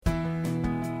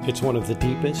It's one of the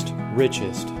deepest,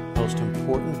 richest, most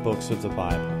important books of the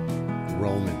Bible,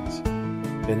 Romans.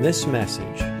 In this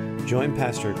message, join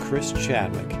Pastor Chris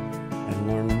Chadwick and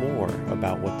learn more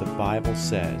about what the Bible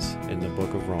says in the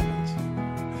book of Romans.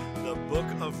 The book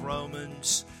of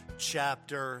Romans,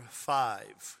 chapter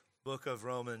 5. Book of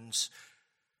Romans,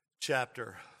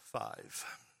 chapter 5.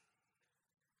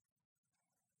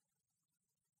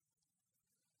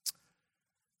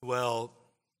 Well,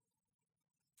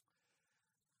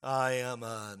 I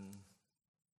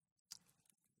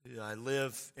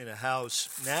live in a house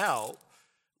now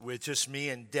with just me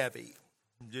and Debbie.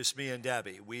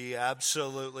 We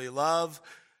absolutely love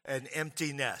an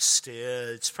empty nest.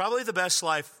 It's probably the best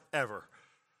life ever.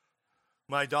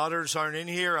 My daughters aren't in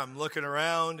here. I'm looking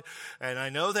around, and I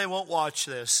know they won't watch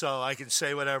this, so I can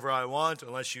say whatever I want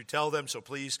unless you tell them. So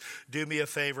please do me a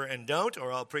favor and don't,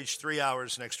 or I'll preach 3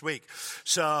 hours next week.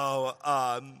 So,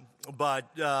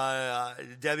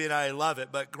 Debbie and I love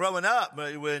it. But growing up,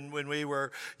 when we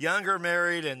were younger,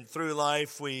 married, and through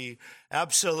life, we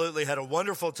absolutely had a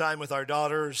wonderful time with our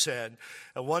daughters and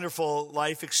a wonderful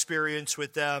life experience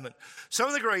with them. And some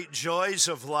of the great joys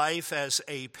of life as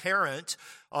a parent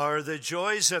are the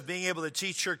joys of being able to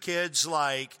teach your kids,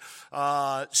 like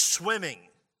swimming.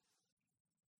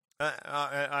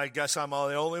 I guess I'm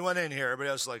the only one in here. Everybody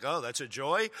else is like, oh, that's a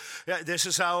joy? Yeah, this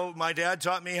is how my dad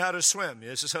taught me how to swim.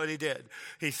 This is what he did.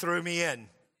 He threw me in.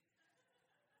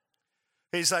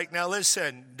 He's like, now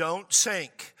listen, don't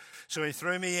sink. So he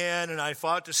threw me in, and I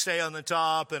fought to stay on the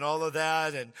top and all of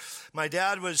that. And my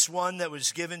dad was one that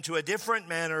was given to a different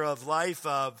manner of life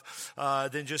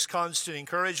than just constant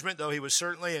encouragement, though he was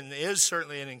certainly and is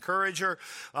certainly an encourager.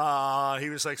 He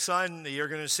was like, son, you're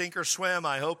going to sink or swim.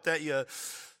 I hope that you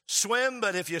swim,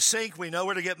 but if you sink, we know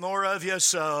where to get more of you,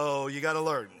 so you got to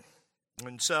learn.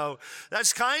 And so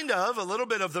that's kind of a little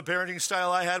bit of the parenting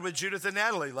style I had with Judith and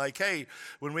Natalie. Like, hey,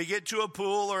 when we get to a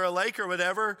pool or a lake or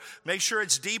whatever, make sure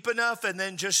it's deep enough and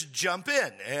then just jump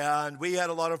in. And we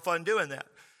had a lot of fun doing that.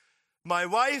 My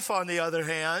wife, on the other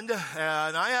hand,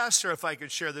 and I asked her if I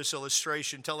could share this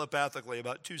illustration telepathically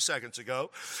about 2 seconds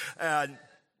ago. And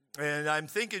I'm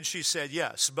thinking she said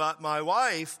yes. But my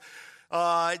wife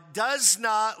does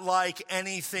not like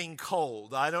anything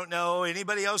cold. I don't know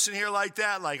anybody else in here like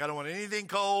that. Like, I don't want anything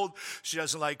cold. She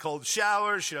doesn't like cold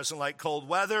showers. She doesn't like cold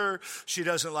weather. She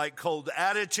doesn't like cold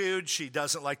attitude. She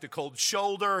doesn't like the cold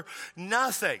shoulder.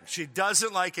 Nothing. She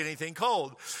doesn't like anything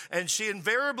cold. And she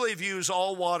invariably views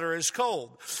all water as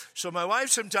cold. So my wife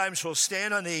sometimes will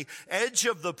stand on the edge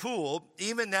of the pool,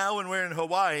 even now when we're in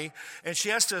Hawaii, and she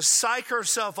has to psych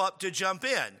herself up to jump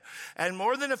in. And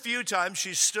more than a few times,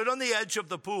 she stood on the edge of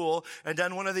the pool and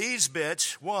done one of these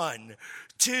bits. 1,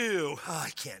 2,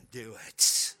 I can't do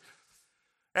it.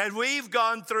 And we've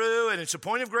gone through, and it's a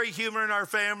point of great humor in our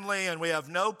family, and we have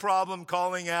no problem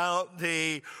calling out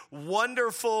the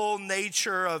wonderful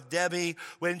nature of Debbie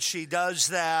when she does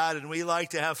that, and we like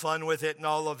to have fun with it and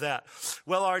all of that.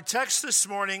 Well, our text this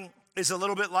morning is a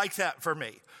little bit like that for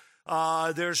me.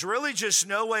 There's really just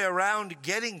no way around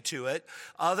getting to it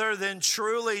other than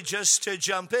truly just to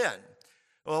jump in.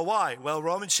 Well, why? Well,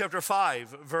 Romans chapter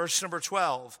 5, verse number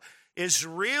 12 is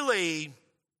really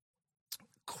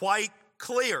quite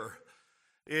clear.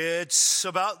 It's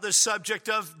about the subject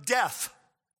of death.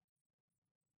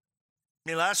 I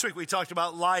mean, last week we talked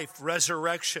about life,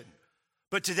 resurrection.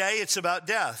 But today it's about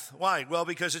death. Why? Well,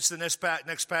 because it's the next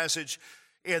passage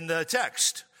in the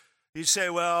text. You say,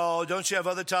 well, don't you have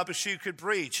other topics you could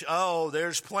preach? Oh,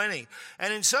 there's plenty.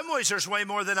 And in some ways, there's way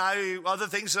more than other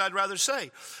things that I'd rather say.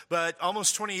 But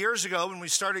almost 20 years ago, when we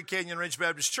started Canyon Ridge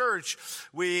Baptist Church,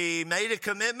 we made a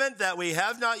commitment that we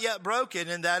have not yet broken,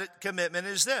 and that commitment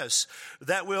is this: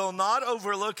 that we'll not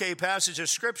overlook a passage of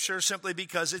Scripture simply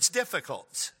because it's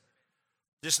difficult.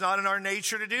 Just not in our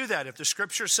nature to do that. If the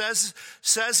Scripture says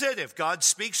it, if God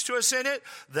speaks to us in it,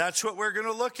 that's what we're going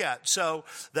to look at. So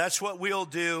that's what we'll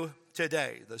do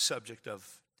today, the subject of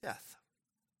death.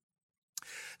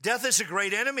 Death is a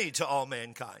great enemy to all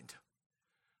mankind.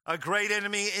 A great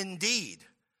enemy indeed.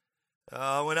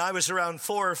 When I was around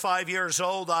 4 or 5 years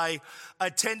old, I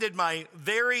attended my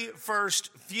very first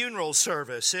funeral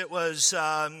service. It was,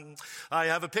 I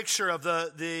have a picture of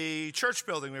the church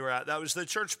building we were at. That was the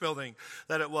church building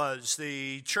that it was.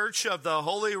 The Church of the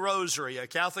Holy Rosary, a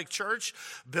Catholic church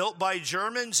built by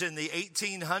Germans in the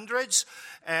 1800s.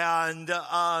 And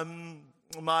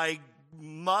my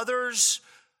mother's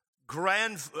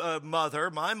grandmother,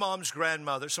 my mom's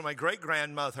grandmother, so my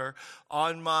great-grandmother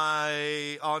on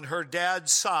her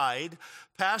dad's side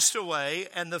passed away,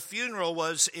 and the funeral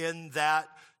was in that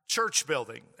church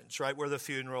building. It's right where the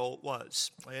funeral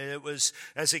was. It was,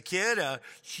 as a kid, a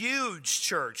huge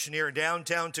church near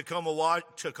downtown Tacoma,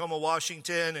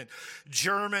 Washington, and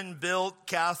German-built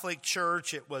Catholic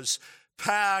church. It was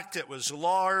packed. It was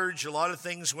large. A lot of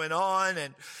things went on,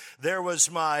 and there was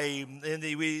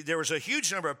there was a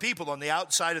huge number of people on the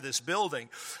outside of this building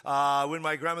when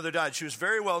my grandmother died. She was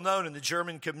very well known in the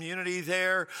German community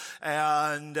there,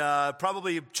 and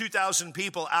probably 2,000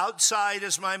 people outside,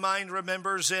 as my mind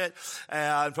remembers it,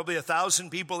 and probably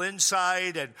 1,000 people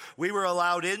inside. And we were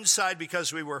allowed inside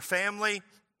because we were family.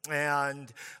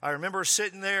 And I remember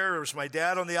sitting there was my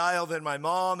dad on the aisle, then my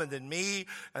mom, and then me,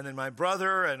 and then my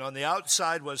brother, and on the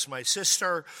outside was my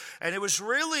sister. And it was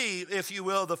really, if you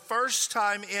will, the first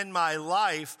time in my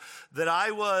life that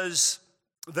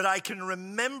I can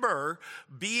remember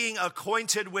being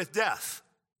acquainted with death.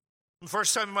 The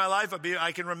first time in my life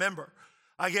I can remember.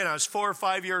 Again, I was 4 or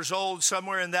 5 years old,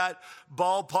 somewhere in that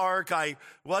ballpark. I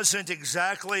wasn't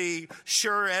exactly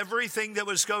sure everything that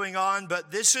was going on,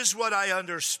 but this is what I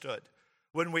understood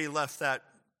when we left that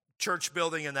church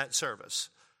building and that service.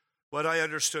 What I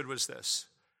understood was this,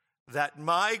 that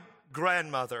my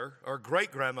grandmother or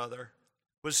great-grandmother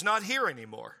was not here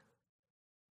anymore,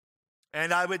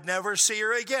 and I would never see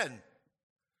her again.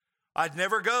 I'd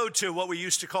never go to what we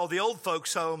used to call the old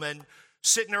folks' home and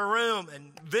sit in her room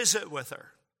and visit with her.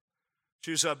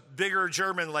 She was a bigger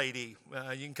German lady.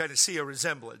 You can kind of see a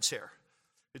resemblance here.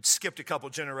 It skipped a couple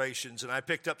generations, and I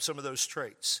picked up some of those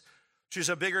traits. She was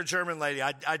a bigger German lady.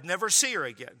 I'd never see her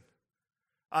again.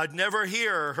 I'd never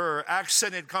hear her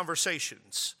accented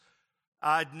conversations.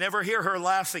 I'd never hear her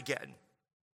laugh again.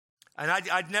 And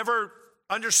I'd never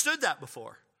understood that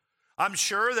before. I'm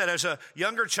sure that as a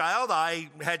younger child, I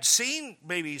had seen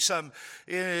maybe some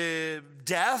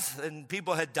death, and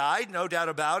people had died, no doubt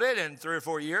about it. And 3 or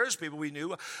 4 years, people we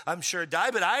knew, I'm sure,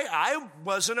 died. But I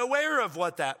wasn't aware of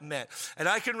what that meant. And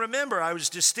I can remember, I was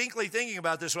distinctly thinking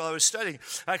about this while I was studying.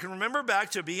 I can remember back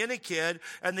to being a kid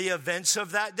and the events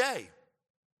of that day.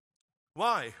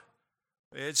 Why?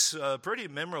 It's a pretty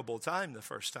memorable time, the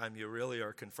first time you really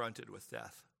are confronted with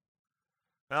death.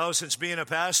 Well, since being a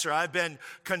pastor, I've been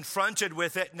confronted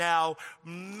with it now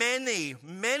many,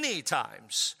 many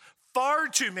times. Far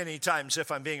too many times,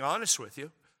 if I'm being honest with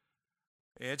you.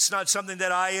 It's not something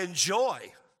that I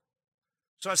enjoy.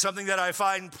 It's not something that I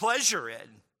find pleasure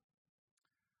in.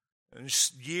 And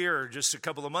just a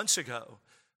couple of months ago,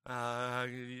 a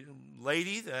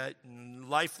lady, that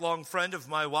lifelong friend of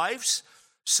my wife's,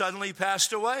 suddenly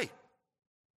passed away.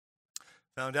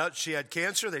 Found out she had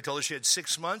cancer. They told her she had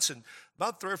 6 months, and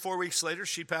about 3 or 4 weeks later,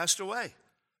 she passed away.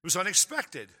 It was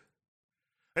unexpected.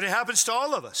 And it happens to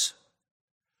all of us.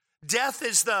 Death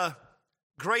is the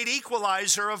great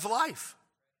equalizer of life.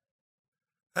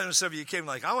 I know some of you came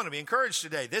like, I want to be encouraged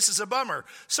today. This is a bummer.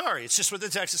 Sorry, it's just what the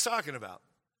text is talking about.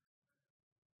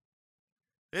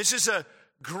 This is a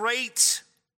great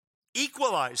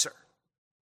equalizer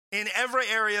in every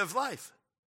area of life.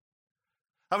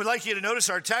 I would like you to notice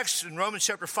our text in Romans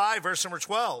chapter 5, verse number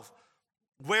 12.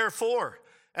 Wherefore,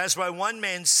 as by one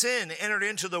man's sin entered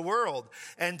into the world,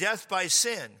 and death by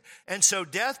sin, and so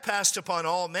death passed upon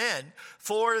all men,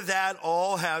 for that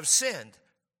all have sinned.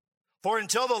 For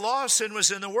until the law, sin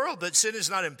was in the world, but sin is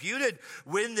not imputed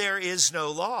when there is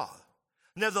no law.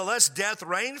 Nevertheless, death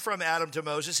reigned from Adam to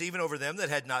Moses, even over them that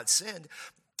had not sinned,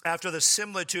 after the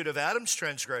similitude of Adam's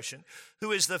transgression,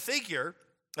 who is the figure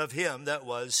of him that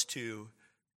was to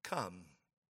come.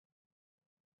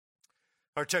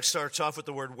 Our text starts off with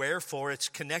the word wherefore. It's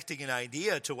connecting an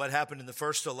idea to what happened in the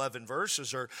first 11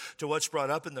 verses, or to what's brought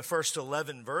up in the first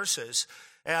 11 verses.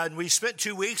 And we spent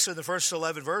 2 weeks in the first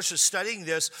 11 verses studying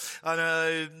this on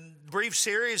a brief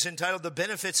series entitled The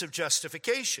Benefits of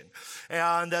Justification.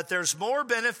 And that there's more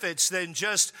benefits than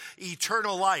just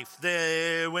eternal life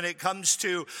when it comes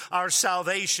to our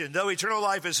salvation. Though eternal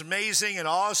life is amazing and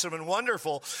awesome and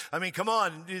wonderful, I mean, come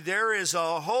on, there is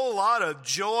a whole lot of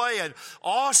joy and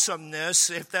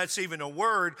awesomeness, if that's even a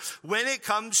word, when it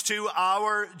comes to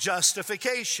our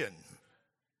justification.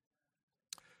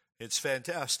 It's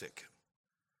fantastic.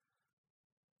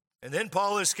 And then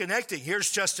Paul is connecting.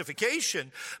 Here's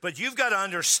justification, but you've got to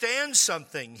understand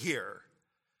something here.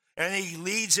 And he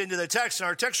leads into the text, and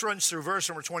our text runs through verse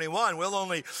number 21. We'll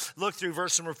only look through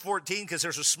verse number 14 because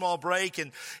there's a small break,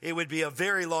 and it would be a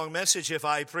very long message if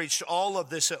I preached all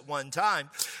of this at one time.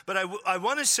 But I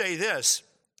want to say this.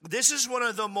 This is one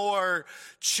of the more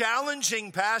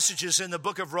challenging passages in the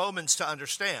book of Romans to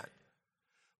understand.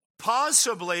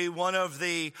 Possibly one of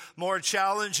the more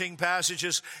challenging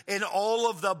passages in all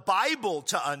of the Bible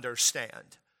to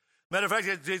understand. Matter of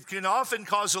fact, it can often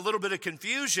cause a little bit of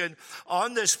confusion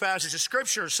on this passage of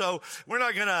Scripture. So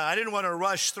I didn't want to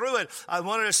rush through it. I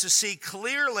wanted us to see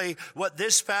clearly what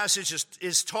this passage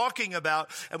is talking about.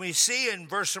 And we see in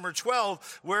verse number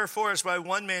 12, wherefore as by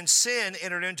one man's sin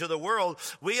entered into the world,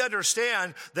 we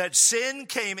understand that sin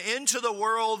came into the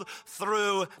world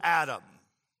through Adam.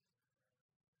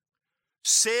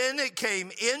 Sin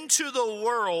came into the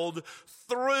world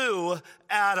through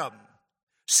Adam.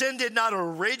 Sin did not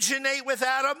originate with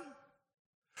Adam,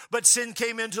 but sin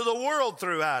came into the world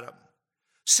through Adam.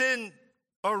 Sin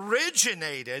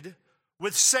originated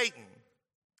with Satan.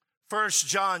 1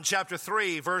 John chapter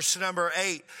 3, verse number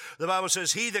 8, the Bible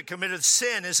says, he that committeth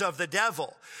sin is of the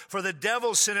devil, for the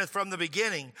devil sinneth from the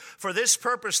beginning. For this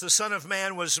purpose the Son of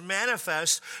Man was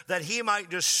manifest, that he might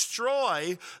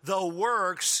destroy the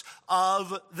works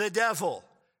of the devil.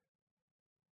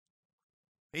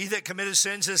 He that committeth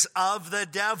sins is of the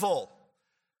devil,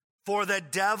 for the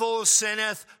devil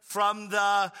sinneth from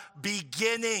the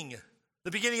beginning.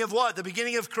 The beginning of what? The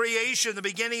beginning of creation, the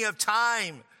beginning of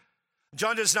time.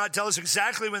 John does not tell us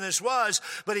exactly when this was,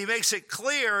 but he makes it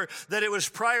clear that it was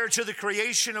prior to the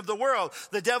creation of the world.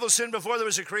 The devil sinned before there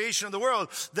was a creation of the world.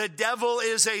 The devil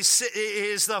is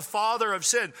the father of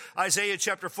sin. Isaiah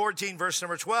chapter 14, verse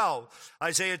number 12.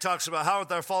 Isaiah talks about, how art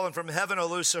thou fallen from heaven, O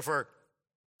Lucifer,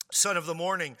 son of the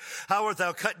morning? How art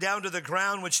thou cut down to the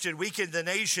ground, which did weaken the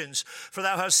nations? For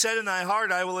thou hast said in thy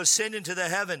heart, I will ascend into the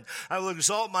heaven. I will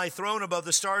exalt my throne above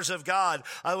the stars of God.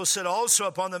 I will sit also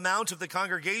upon the mount of the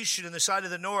congregation in the side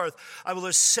of the north. I will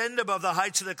ascend above the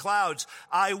heights of the clouds.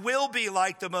 I will be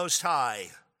like the Most High.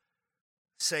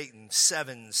 Satan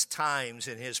 7 times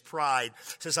in his pride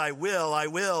says, I will.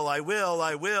 And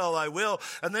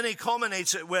then he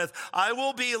culminates it with, I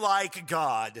will be like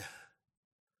God.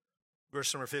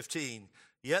 Verse number 15,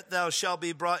 yet thou shalt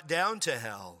be brought down to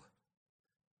hell,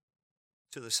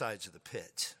 to the sides of the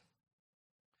pit.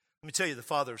 Let me tell you, the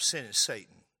father of sin is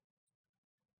Satan.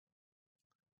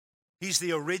 He's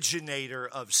the originator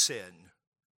of sin.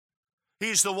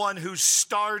 He's the one who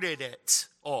started it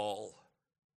all.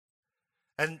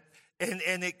 And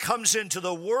it comes into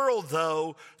the world,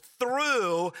 though,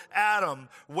 through Adam.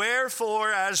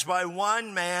 Wherefore, as by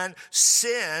one man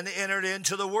sin entered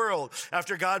into the world.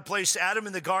 After God placed Adam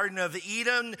in the Garden of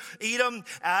Eden,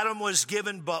 Adam was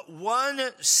given but one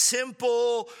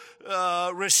simple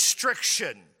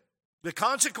restriction. The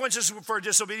consequences for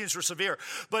disobedience were severe,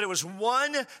 but it was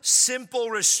one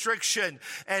simple restriction.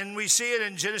 And we see it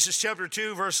in Genesis chapter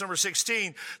 2, verse number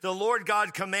 16. The Lord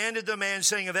God commanded the man,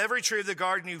 saying, of every tree of the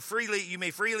garden you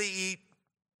may freely eat,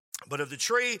 but of the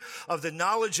tree of the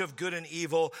knowledge of good and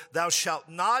evil, thou shalt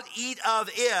not eat of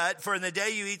it, for in the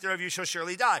day you eat thereof you shall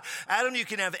surely die. Adam, you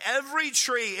can have every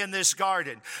tree in this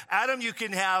garden. Adam, you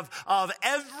can have of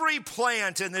every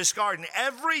plant in this garden.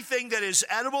 Everything that is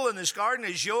edible in this garden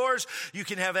is yours. You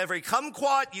can have every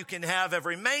kumquat. You can have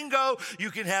every mango.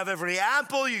 You can have every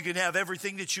apple. You can have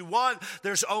everything that you want.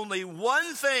 There's only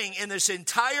one thing in this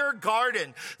entire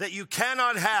garden that you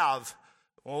cannot have.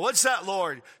 Well, what's that,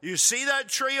 Lord? You see that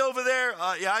tree over there?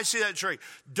 Yeah, I see that tree.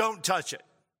 Don't touch it.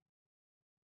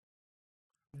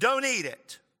 Don't eat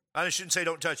it. I shouldn't say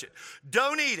don't touch it.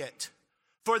 Don't eat it.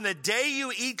 For in the day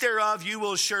you eat thereof, you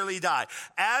will surely die.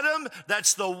 Adam,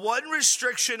 that's the one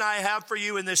restriction I have for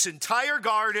you in this entire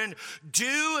garden.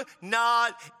 Do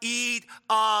not eat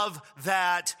of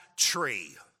that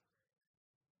tree.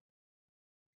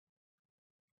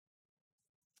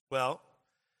 Well,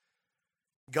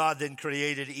 God then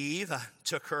created Eve,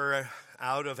 took her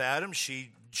out of Adam.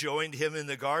 She joined him in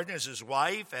the garden as his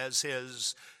wife, as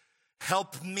his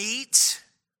helpmeet.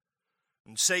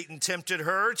 And Satan tempted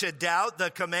her to doubt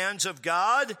the commands of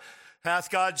God.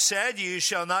 Hath God said, you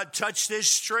shall not touch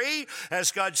this tree?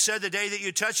 As God said, the day that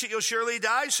you touch it, you'll surely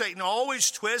die. Satan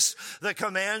always twists the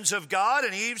commands of God.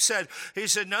 And Eve said,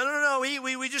 no,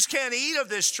 we just can't eat of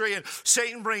this tree. And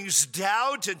Satan brings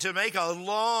doubt, and to make a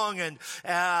long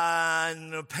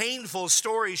and painful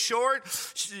story short,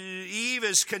 Eve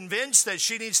is convinced that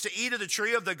she needs to eat of the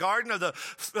tree of the garden, of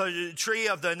the tree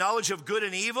of the knowledge of good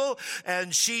and evil.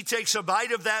 And she takes a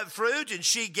bite of that fruit, and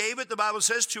she gave it, the Bible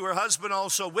says, to her husband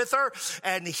also with her.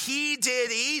 And he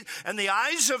did eat, and the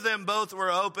eyes of them both were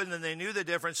opened, and they knew the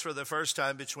difference for the first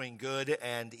time between good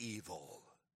and evil.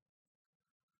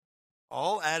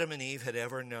 All Adam and Eve had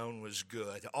ever known was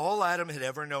good. All Adam had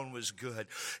ever known was good.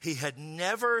 He had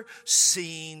never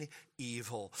seen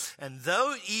evil. And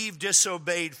though Eve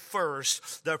disobeyed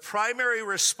first, the primary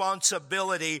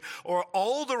responsibility, or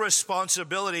all the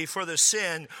responsibility for the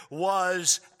sin,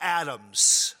 was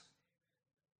Adam's.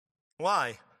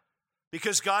 Why?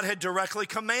 Because God had directly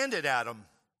commanded Adam.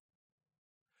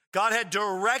 God had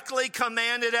directly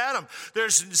commanded Adam.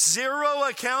 There's zero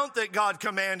account that God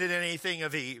commanded anything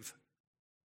of Eve.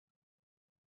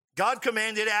 God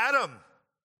commanded Adam.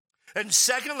 And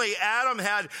secondly, Adam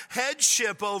had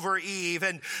headship over Eve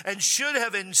and should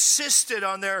have insisted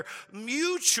on their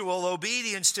mutual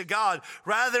obedience to God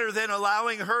rather than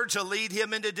allowing her to lead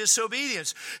him into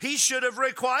disobedience. He should have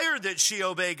required that she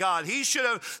obey God. He should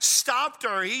have stopped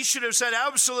her. He should have said,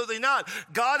 absolutely not.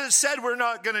 God has said we're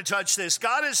not going to touch this.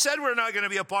 God has said we're not going to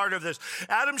be a part of this.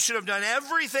 Adam should have done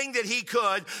everything that he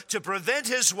could to prevent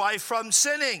his wife from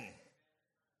sinning.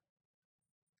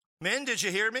 Men, did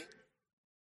you hear me?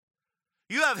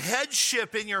 You have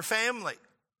headship in your family.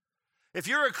 If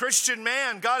you're a Christian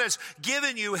man, God has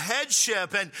given you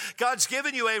headship and God's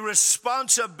given you a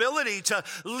responsibility to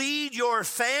lead your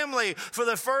family for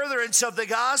the furtherance of the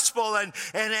gospel. And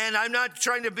I'm not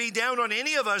trying to be down on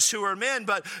any of us who are men,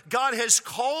 but God has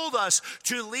called us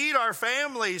to lead our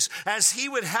families as He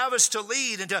would have us to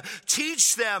lead and to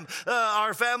teach them,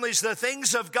 our families, the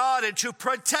things of God and to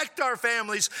protect our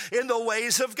families in the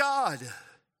ways of God.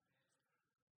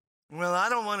 Well, I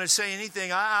don't want to say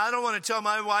anything. I don't want to tell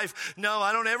my wife, no,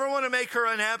 I don't ever want to make her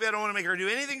unhappy. I don't want to make her do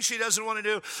anything she doesn't want to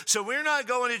do. So we're not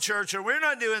going to church, or we're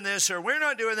not doing this, or we're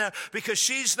not doing that because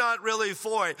she's not really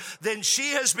for it. Then she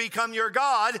has become your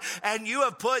God, and you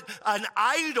have put an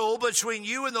idol between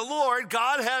you and the Lord.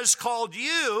 God has called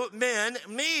you, men,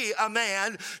 me, a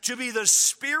man, to be the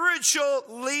spiritual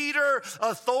leader,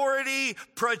 authority,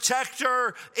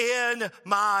 protector in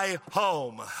my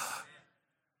home.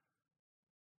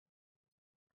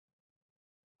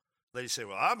 Ladies say,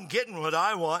 well, I'm getting what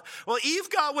I want. Well, Eve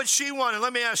got what she wanted.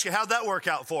 Let me ask you, how'd that work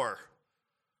out for her?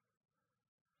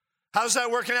 How's that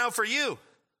working out for you?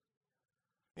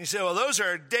 You say, well, those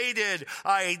are dated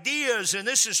ideas, and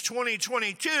this is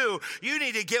 2022. You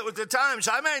need to get with the times.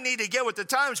 I might need to get with the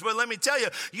times, but let me tell you,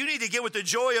 you need to get with the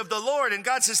joy of the Lord. And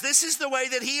God says, this is the way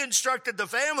that He instructed the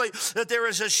family, that there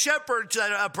is a shepherd,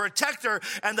 a protector,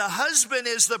 and the husband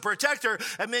is the protector.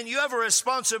 And then you have a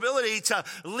responsibility to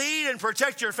lead and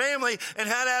protect your family. And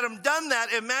had Adam done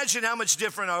that, imagine how much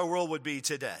different our world would be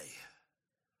today.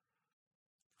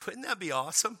 Wouldn't that be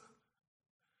awesome?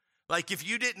 Like if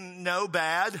you didn't know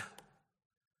bad,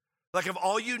 like if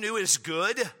all you knew is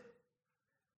good,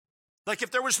 like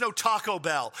if there was no Taco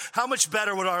Bell, how much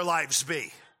better would our lives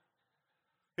be?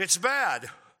 It's bad.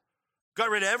 Got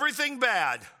rid of everything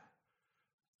bad,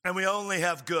 and we only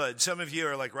have good. Some of you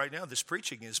are like, right now, this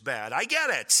preaching is bad. I get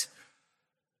it.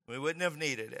 We wouldn't have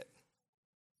needed it.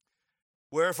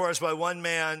 Wherefore, as by one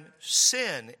man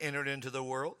sin entered into the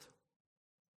world,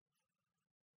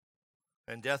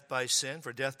 and death by sin,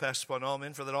 for death passed upon all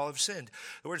men, for that all have sinned.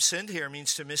 The word sinned here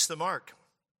means to miss the mark,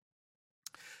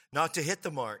 not to hit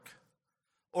the mark,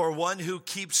 or one who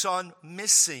keeps on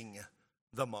missing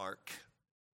the mark.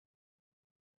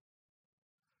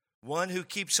 One who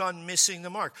keeps on missing the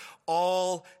mark.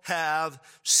 All have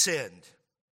sinned.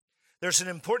 There's an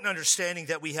important understanding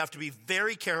that we have to be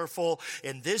very careful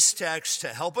in this text to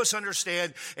help us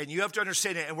understand, and you have to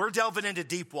understand it. And we're delving into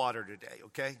deep water today,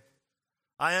 okay?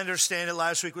 I understand it.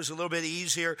 Last week was a little bit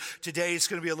easier. Today it's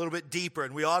going to be a little bit deeper,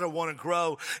 and we ought to want to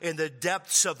grow in the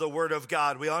depths of the Word of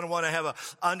God. We ought to want to have an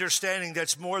understanding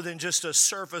that's more than just a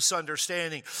surface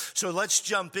understanding. So let's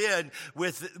jump in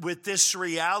with this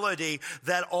reality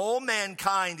that all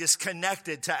mankind is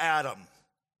connected to Adam.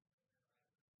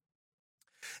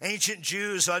 Ancient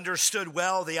Jews understood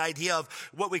well the idea of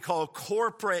what we call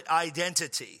corporate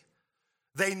identity.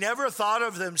 They never thought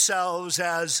of themselves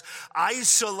as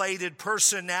isolated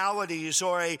personalities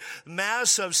or a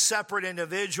mass of separate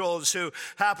individuals who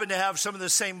happen to have some of the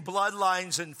same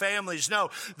bloodlines and families.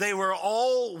 No, they were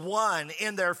all one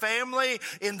in their family,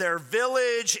 in their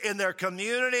village, in their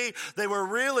community. They were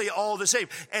really all the same.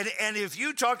 And if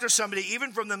you talk to somebody,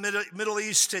 even from the Middle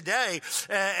East today,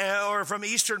 or from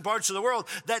eastern parts of the world,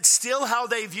 that's still how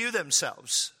they view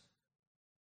themselves.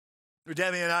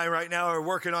 Debbie and I right now are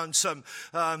working on some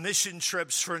mission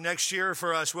trips for next year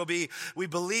for us. We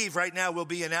believe right now we'll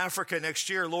be in Africa next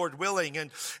year, Lord willing,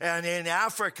 and in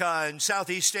Africa and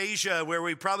Southeast Asia, where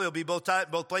we probably will be both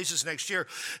places next year.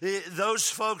 Those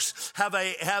folks have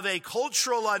a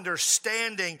cultural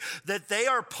understanding that they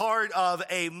are part of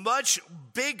a much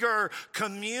bigger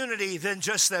community than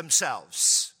just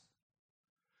themselves.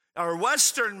 Our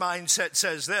Western mindset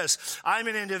says this: I'm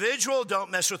an individual,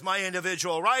 don't mess with my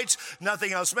individual rights,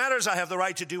 nothing else matters, I have the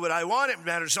right to do what I want, it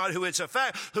matters not who it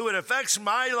affects,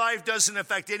 my life doesn't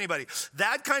affect anybody.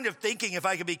 That kind of thinking, if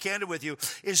I can be candid with you,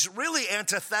 is really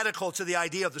antithetical to the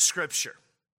idea of the Scripture.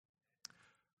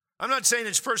 I'm not saying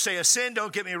it's per se a sin,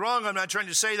 don't get me wrong. I'm not trying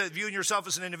to say that viewing yourself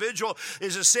as an individual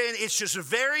is a sin. It's just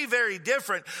very, very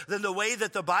different than the way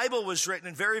that the Bible was written,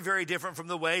 and very, very different from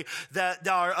the way that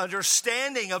our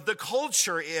understanding of the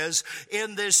culture is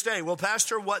in this day. Well,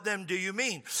 Pastor, what then do you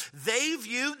mean? They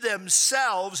viewed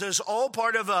themselves as all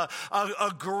part of a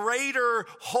greater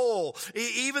whole.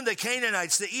 Even the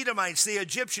Canaanites, the Edomites, the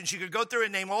Egyptians, you could go through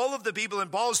and name all of the people in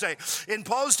Paul's day. In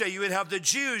Paul's day, you would have the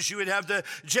Jews, you would have the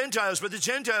Gentiles, but the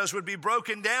Gentiles would be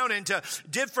broken down into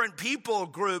different people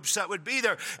groups that would be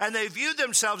there. And they viewed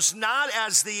themselves not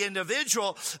as the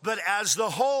individual, but as the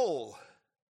whole.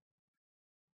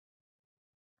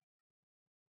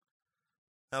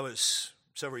 That was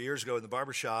several years ago in the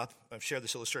barbershop. I've shared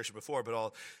this illustration before, but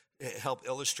I'll help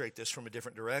illustrate this from a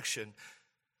different direction.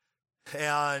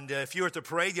 And if you were at the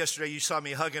parade yesterday, you saw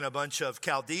me hugging a bunch of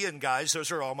Chaldean guys.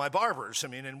 Those are all my barbers. I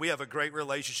mean, and we have a great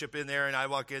relationship in there, and I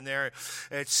walk in there.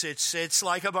 It's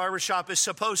like a barbershop is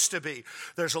supposed to be.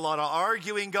 There's a lot of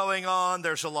arguing going on.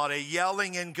 There's a lot of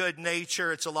yelling in good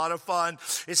nature. It's a lot of fun.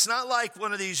 It's not like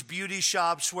one of these beauty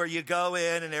shops where you go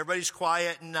in and everybody's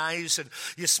quiet and nice and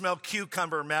you smell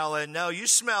cucumber melon. No, you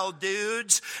smell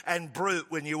dudes and brute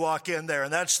when you walk in there,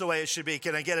 and that's the way it should be.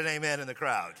 Can I get an amen in the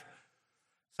crowd?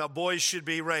 How boys should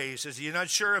be raised. You're not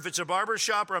sure if it's a barber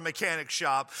shop or a mechanic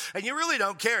shop, and you really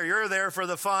don't care. You're there for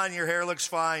the fun. Your hair looks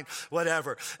fine,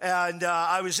 whatever. And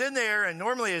I was in there, and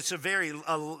normally it's a very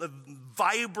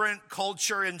vibrant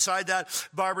culture inside that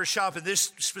barber shop. And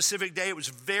this specific day, it was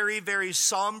very, very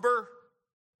somber.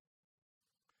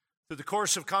 Through the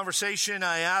course of conversation,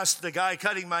 I asked the guy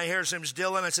cutting my hair, his name's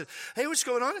Dylan, I said, hey, what's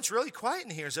going on? It's really quiet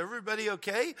in here. Is everybody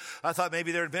okay? I thought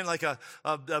maybe there had been like a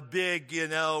big,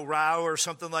 row or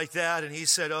something like that. And he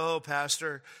said, oh,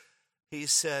 Pastor, he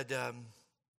said,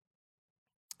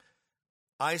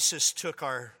 ISIS took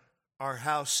our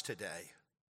house today.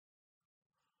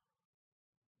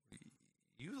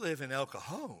 You live in El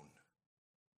Cajon.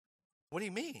 What do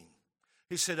you mean?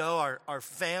 He said, oh, our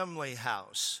family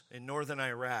house in northern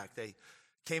Iraq, they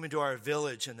came into our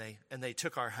village and they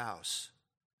took our house.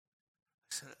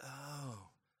 I said, oh,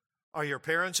 are your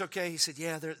parents okay? He said,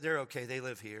 yeah, they're okay. They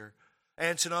live here.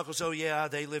 Aunts and uncles, oh, yeah,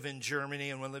 they live in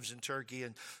Germany, and one lives in Turkey,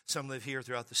 and some live here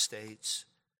throughout the States.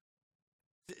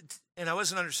 And I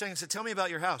wasn't understanding. I said, tell me about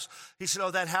your house. He said,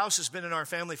 oh, that house has been in our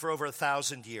family for over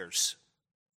 1,000 years.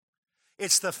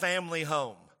 It's the family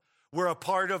home. We're a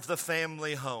part of the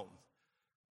family home.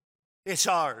 It's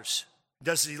ours.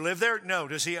 Does he live there? No.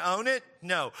 Does he own it?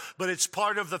 No. But it's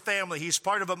part of the family. He's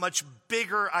part of a much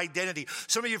bigger identity.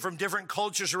 Some of you from different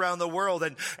cultures around the world,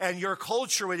 and your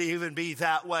culture would even be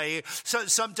that way. So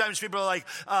sometimes people are like,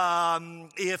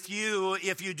 if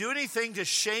you do anything to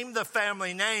shame the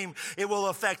family name, it will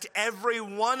affect every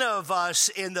one of us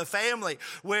in the family.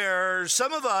 Where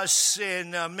some of us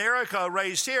in America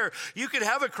raised here, you could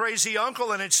have a crazy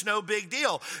uncle and it's no big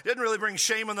deal. It doesn't really bring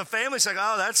shame on the family. It's like,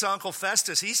 oh, that's Uncle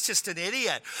Festus. He's just an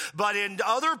idiot. But in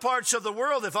other parts of the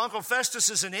world, if Uncle Festus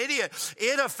is an idiot,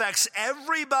 it affects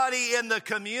everybody in the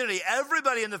community,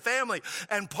 everybody in the family.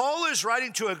 And Paul is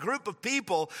writing to a group of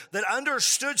people that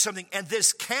understood something, and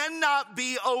this cannot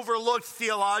be overlooked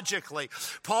theologically.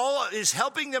 Paul is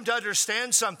helping them to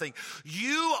understand something.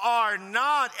 You are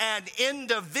not an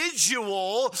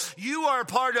individual. You are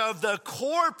part of the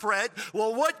corporate.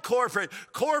 Well, what corporate?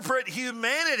 Corporate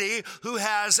humanity who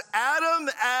has Adam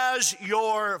as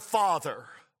your father.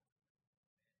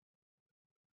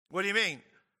 What do you mean?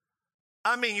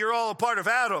 I mean, you're all a part of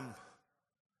Adam.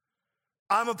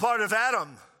 I'm a part of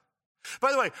Adam.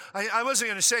 By the way, I wasn't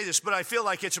going to say this, but I feel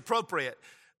like it's appropriate.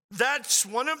 That's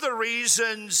one of the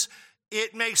reasons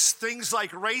it makes things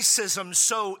like racism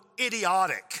so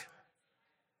idiotic.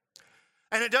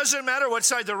 And it doesn't matter what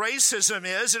side the racism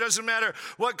is. It doesn't matter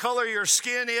what color your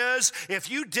skin is. If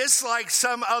you dislike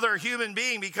some other human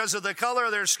being because of the color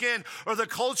of their skin or the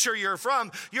culture you're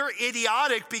from, you're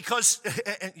idiotic because,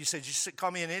 and you said, you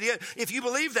call me an idiot? If you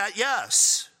believe that,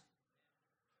 yes.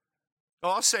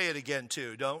 Oh, I'll say it again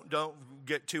too. Don't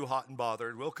get too hot and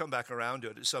bothered. We'll come back around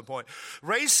to it at some point.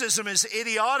 Racism is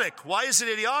idiotic. Why is it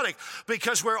idiotic?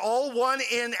 Because we're all one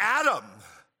in Adam.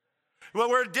 Well,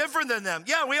 we're different than them.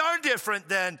 Yeah, we are different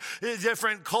than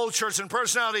different cultures and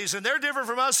personalities, and they're different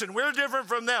from us, and we're different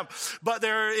from them. But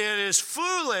it is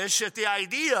foolish at the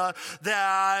idea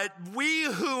that we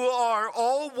who are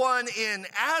all one in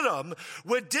Adam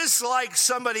would dislike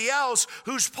somebody else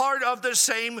who's part of the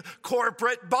same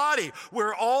corporate body.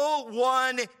 We're all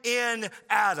one in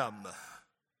Adam.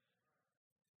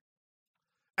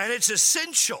 And it's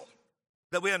essential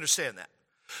that we understand that.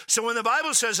 So when the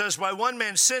Bible says, as by one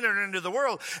man sin entered into the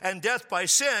world, and death by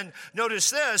sin, notice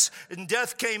this, and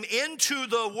death came into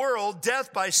the world,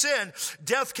 death by sin,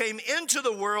 death came into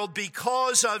the world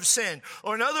because of sin.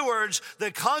 Or in other words,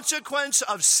 the consequence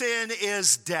of sin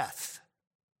is death.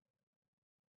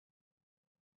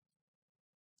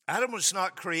 Adam was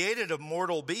not created a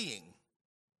mortal being.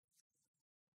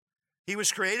 He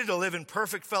was created to live in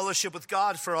perfect fellowship with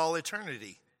God for all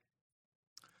eternity.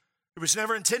 It was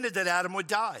never intended that Adam would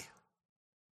die.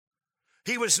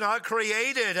 He was not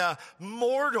created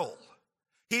mortal.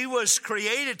 He was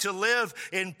created to live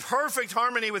in perfect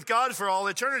harmony with God for all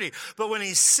eternity. But when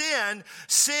he sinned,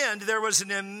 there was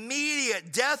an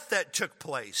immediate death that took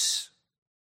place.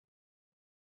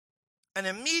 An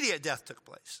immediate death took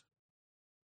place.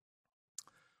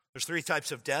 There's 3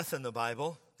 types of death in the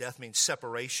Bible. Death means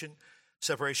separation.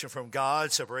 Separation from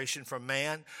God, separation from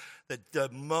man. The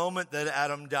moment that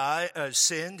Adam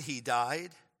sinned, he died.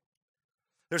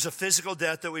 There's a physical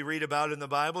death that we read about in the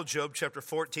Bible. Job chapter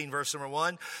 14, verse number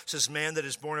 1 says, man that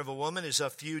is born of a woman is a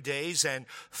few days and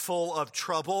full of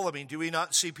trouble. I mean, do we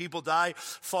not see people die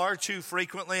far too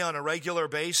frequently on a regular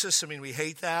basis? I mean, we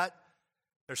hate that.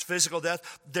 There's physical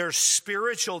death. There's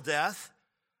spiritual death.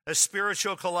 A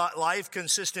spiritual life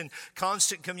consists in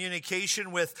constant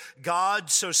communication with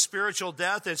God, so spiritual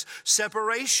death is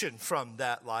separation from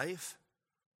that life.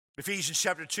 Ephesians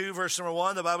chapter 2, verse number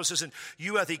 1, the Bible says, and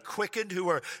you hath he quickened who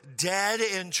are dead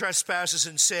in trespasses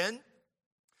and sin.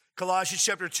 Colossians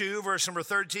chapter 2, verse number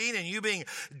 13, and you being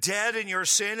dead in your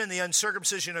sin and the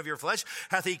uncircumcision of your flesh,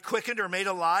 hath he quickened or made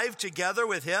alive together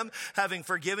with him, having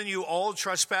forgiven you all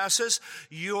trespasses.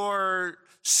 You're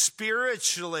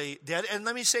spiritually dead. And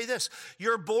let me say this,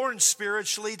 you're born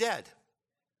spiritually dead.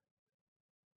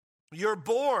 You're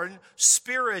born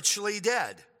spiritually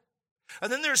dead.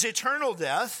 And then there's eternal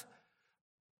death.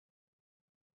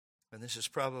 And this is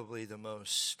probably the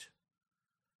most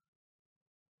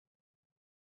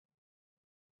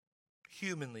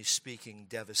humanly speaking,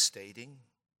 devastating.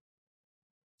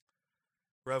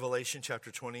 Revelation chapter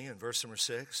 20 and verse number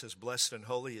 6 says, blessed and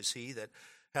holy is he that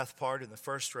hath part in the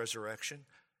first resurrection.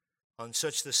 On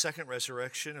such the second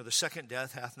resurrection, or the second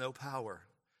death, hath no power.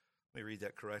 Let me read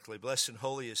that correctly. Blessed and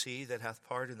holy is he that hath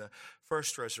part in the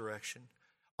first resurrection.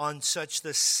 On such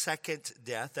the second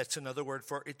death, that's another word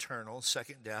for eternal,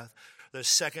 second death, the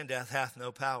second death hath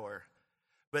no power.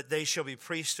 But they shall be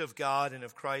priests of God and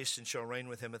of Christ, and shall reign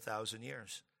with him 1,000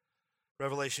 years.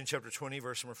 Revelation chapter 20,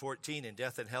 verse number 14, and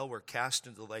death and hell were cast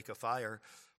into the lake of fire.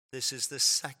 This is the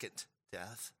second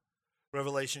death.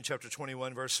 Revelation chapter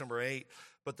 21, verse number 8,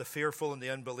 but the fearful and the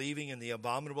unbelieving and the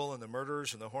abominable and the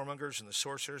murderers and the whoremongers and the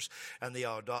sorcerers and the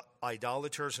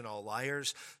idolaters and all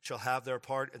liars shall have their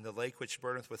part in the lake which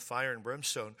burneth with fire and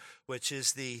brimstone, which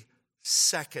is the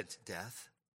second death.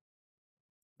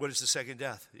 What is the second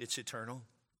death? It's eternal.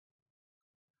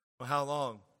 Well, how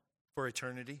long? For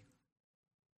eternity.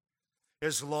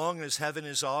 As long as heaven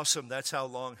is awesome, that's how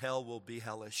long hell will be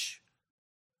hellish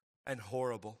and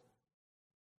horrible.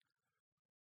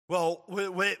 Well,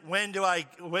 when do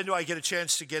I get a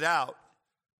chance to get out?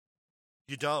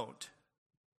 You don't.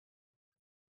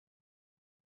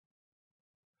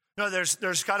 No,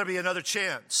 there's got to be another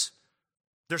chance.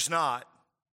 There's not.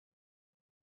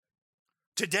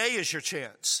 Today is your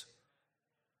chance.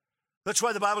 That's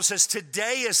why the Bible says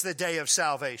today is the day of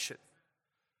salvation.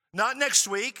 Not next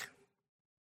week,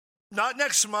 not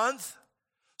next month.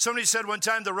 Somebody said one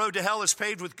time the road to hell is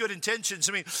paved with good intentions.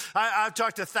 I mean, I've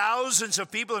talked to thousands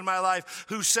of people in my life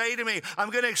who say to me,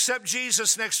 I'm going to accept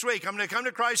Jesus next week. I'm going to come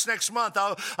to Christ next month.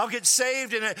 I'll get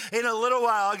saved in a little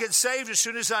while. I'll get saved as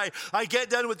soon as I get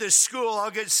done with this school.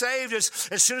 I'll get saved as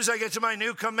soon as I get to my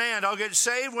new command. I'll get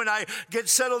saved when I get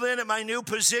settled in at my new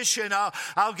position.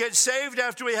 I'll get saved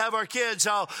after we have our kids.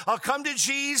 I'll come to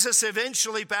Jesus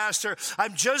eventually, Pastor.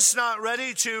 I'm just not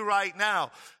ready to right now.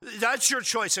 That's your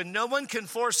choice, and no one can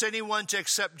force anyone to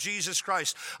accept Jesus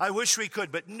Christ. I wish we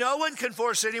could, but no one can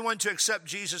force anyone to accept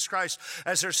Jesus Christ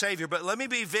as their Savior. But let me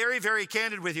be very, very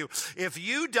candid with you. If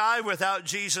you die without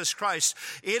Jesus Christ,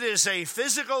 it is a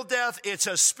physical death, it's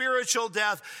a spiritual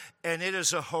death, and it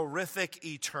is a horrific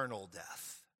eternal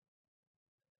death.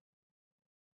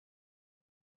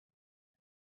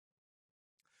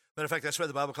 Matter of fact, that's why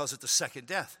the Bible calls it the second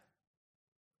death.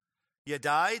 You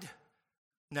died,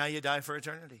 now you die for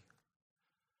eternity.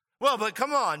 Well, but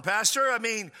come on, Pastor. I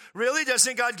mean, really?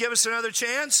 Doesn't God give us another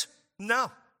chance?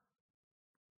 No.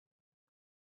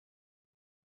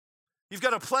 You've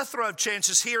got a plethora of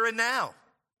chances here and now.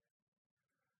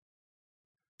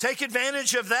 Take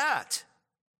advantage of that.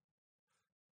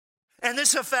 And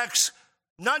this affects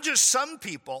not just some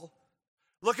people.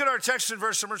 Look at our text in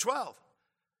verse number 12.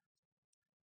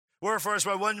 Wherefore, as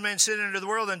by one man sin into the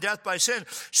world, and death by sin,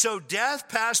 so death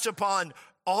passed upon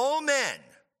all men,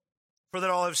 for that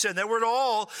all have sinned. That word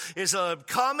all is a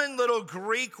common little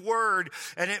Greek word,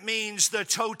 and it means the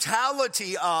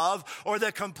totality of, or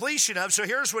the completion of. So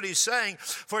here's what he's saying.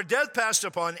 For death passed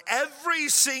upon every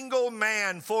single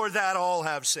man, for that all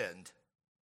have sinned.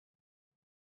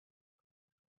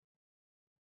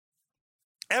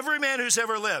 Every man who's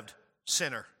ever lived,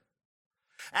 sinner.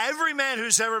 Every man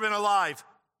who's ever been alive,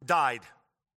 died.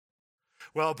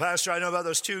 Well, Pastor, I know about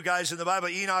those two guys in the Bible,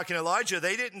 Enoch and Elijah.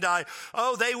 They didn't die.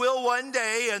 Oh, they will one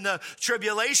day in the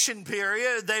tribulation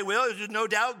period. They will. No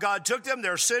doubt God took them.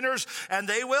 They're sinners, and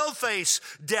they will face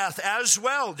death as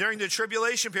well during the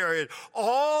tribulation period.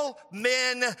 All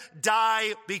men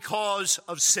die because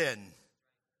of sin.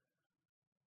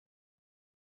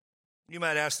 You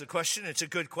might ask the question. It's a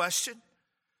good question.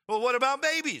 Well, what about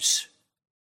babies?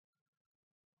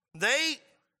 They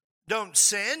don't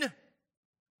sin.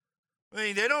 I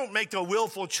mean, they don't make the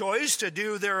willful choice to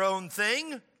do their own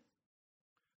thing.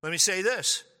 Let me say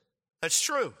this. That's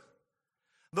true.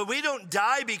 But we don't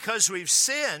die because we've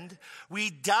sinned. We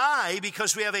die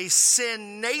because we have a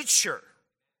sin nature.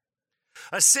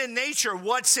 A sin nature,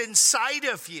 what's inside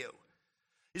of you?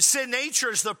 Sin nature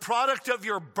is the product of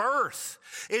your birth.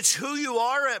 It's who you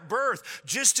are at birth.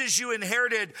 Just as you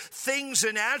inherited things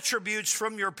and attributes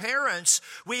from your parents,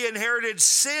 we inherited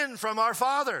sin from our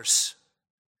fathers.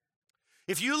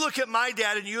 If you look at my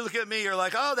dad and you look at me, you're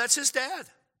like, oh, that's his dad.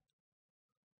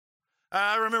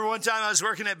 I remember one time I was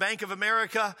working at Bank of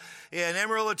America in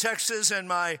Amarillo, Texas, and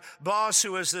my boss,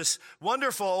 who was this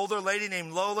wonderful older lady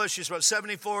named Lola, she's about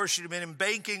 74. She'd been in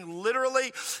banking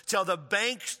literally till the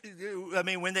bank,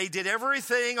 when they did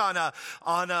everything on a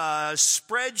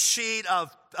spreadsheet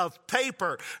of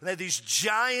paper. And they had these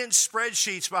giant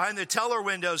spreadsheets behind the teller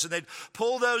windows, and they'd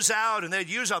pull those out, and they'd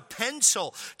use a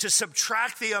pencil to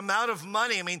subtract the amount of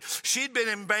money. I mean, she'd been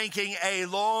in banking a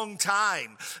long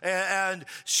time, and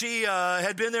she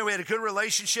had been there. We had a good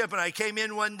relationship, and I came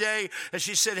in one day, and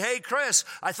she said, hey, Chris,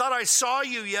 I thought I saw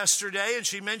you yesterday, and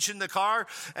she mentioned the car,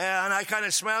 and I kind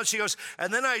of smiled. She goes,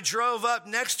 and then I drove up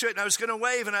next to it, and I was going to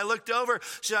wave, and I looked over.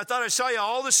 She said, I thought I saw you,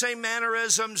 all the same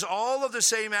mannerisms, all of the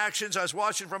same actions. I was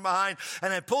watching from behind,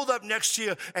 and I pulled up next to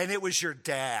you, and it was your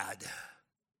dad.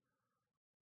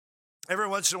 Every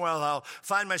once in a while, I'll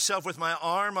find myself with my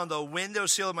arm on the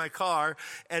windowsill of my car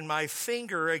and my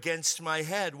finger against my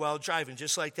head while driving,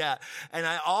 just like that. And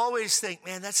I always think,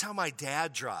 man, that's how my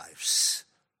dad drives.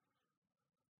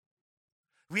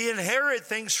 We inherit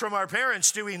things from our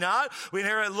parents, do we not? We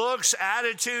inherit looks,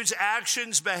 attitudes,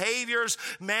 actions, behaviors,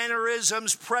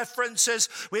 mannerisms, preferences.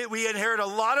 We inherit a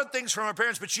lot of things from our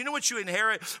parents, but you know what you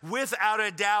inherit without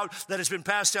a doubt that has been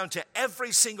passed down to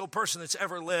every single person that's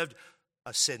ever lived?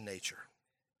 A sin nature.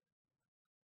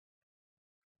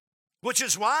 Which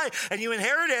is why, and you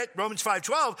inherit it, Romans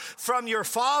 5:12, from your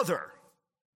father.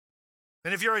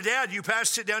 And if you're a dad, you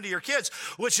passed it down to your kids,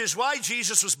 which is why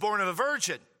Jesus was born of a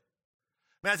virgin.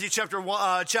 Matthew chapter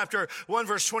 1,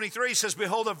 verse 23 says,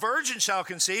 behold, a virgin shall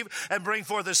conceive and bring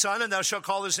forth a son, and thou shalt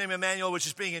call his name Emmanuel, which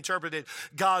is being interpreted,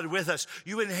 God with us.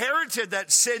 You inherited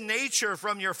that sin nature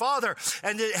from your father,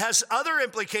 and it has other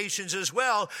implications as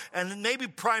well, and maybe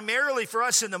primarily for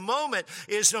us in the moment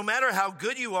is no matter how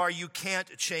good you are, you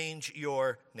can't change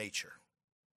your nature.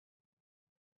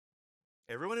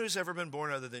 Everyone who's ever been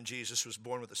born other than Jesus was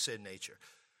born with a sin nature.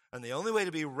 And the only way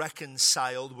to be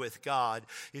reconciled with God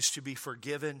is to be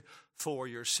forgiven for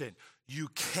your sin. You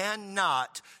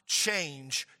cannot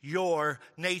change your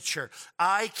nature.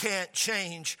 I can't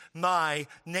change my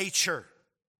nature,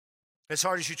 as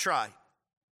hard as you try.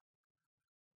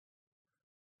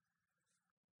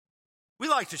 We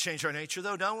like to change our nature,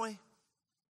 though, don't we?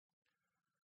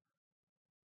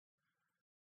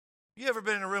 You ever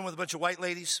been in a room with a bunch of white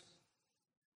ladies?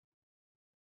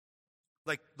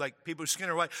 Like people whose skin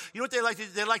are white. You know what they like to do?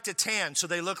 They like to tan so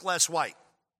they look less white.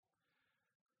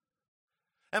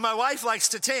 And my wife likes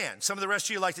to tan. Some of the rest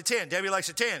of you like to tan. Debbie likes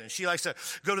to tan, and she likes to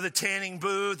go to the tanning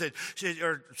booth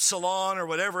or salon or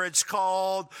whatever it's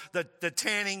called, the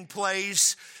tanning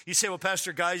place. You say, well,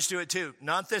 Pastor, guys do it too.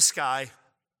 Not this guy.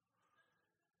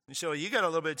 You say, well, you got a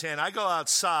little bit of tan. I go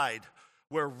outside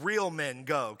where real men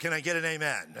go. Can I get an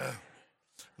amen?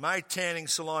 My tanning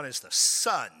salon is the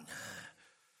sun.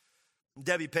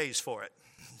 Debbie pays for it.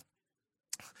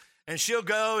 And she'll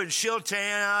go and she'll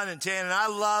tan, and I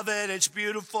love it. It's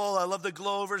beautiful. I love the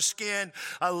glow of her skin.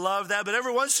 I love that. But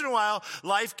every once in a while,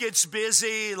 life gets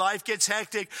busy, life gets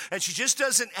hectic, and she just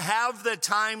doesn't have the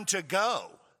time to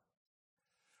go.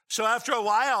 So after a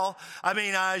while,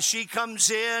 she comes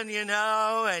in,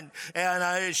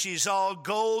 and she's all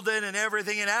golden and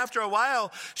everything. And after a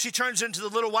while, she turns into the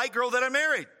little white girl that I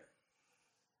married.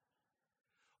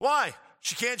 Why?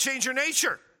 She can't change her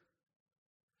nature.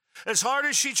 As hard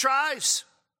as she tries.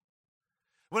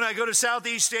 When I go to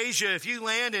Southeast Asia, if you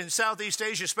land in Southeast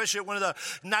Asia, especially at one of the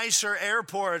nicer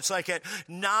airports like at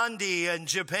Nandi in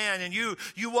Japan, and you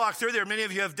walk through there, many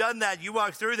of you have done that, you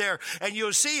walk through there, and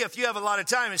you'll see if you have a lot of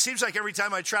time, it seems like every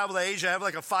time I travel to Asia, I have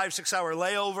like a 5-6 hour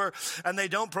layover, and they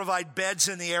don't provide beds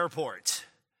in the airport.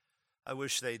 I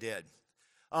wish they did.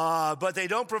 But they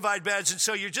don't provide beds, and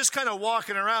so you're just kind of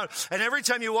walking around. And every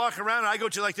time you walk around, I go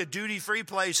to like the duty-free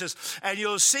places, and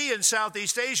you'll see in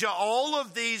Southeast Asia all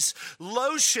of these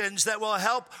lotions that will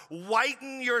help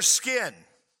whiten your skin.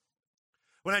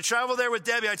 When I travel there with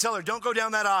Debbie, I tell her, don't go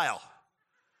down that aisle.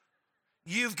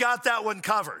 You've got that one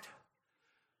covered.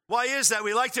 Why is that?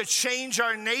 We like to change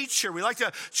our nature. We like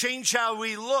to change how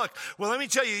we look. Well, let me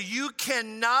tell you, you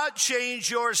cannot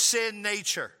change your sin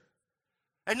nature.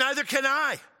 And neither can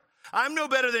I. I'm no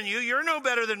better than you. You're no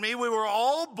better than me. We were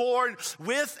all born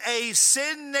with a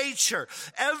sin nature.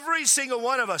 Every single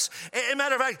one of us. As a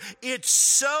matter of fact, it's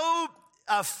so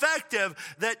effective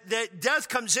that death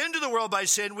comes into the world by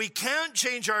sin. We can't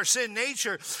change our sin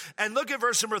nature. And look at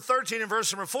verse number 13 and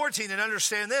verse number 14 and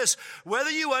understand this.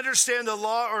 Whether you understand the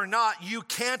law or not, you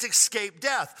can't escape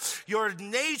death. Your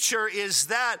nature is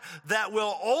that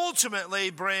will ultimately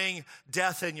bring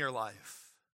death in your life.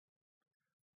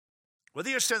 Whether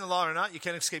you understand the law or not, you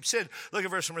can't escape sin. Look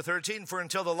at verse number 13. For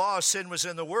until the law, sin was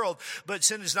in the world, but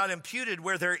sin is not imputed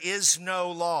where there is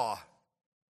no law.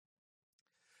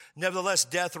 Nevertheless,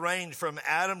 death reigned from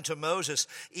Adam to Moses,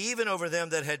 even over them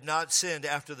that had not sinned,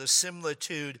 after the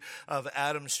similitude of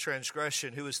Adam's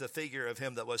transgression, who is the figure of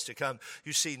him that was to come.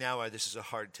 You see now why this is a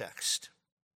hard text.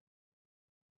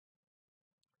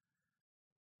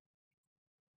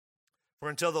 For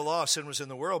until the law, sin was in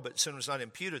the world, but sin was not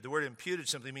imputed. The word imputed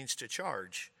simply means to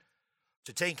charge,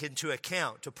 to take into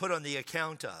account, to put on the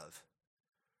account of,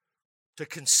 to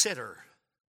consider.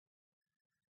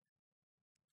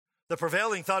 The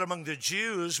prevailing thought among the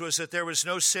Jews was that there was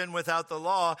no sin without the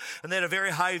law, and they had a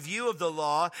very high view of the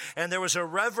law, and there was a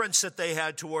reverence that they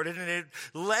had toward it, and it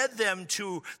led them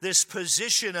to this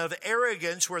position of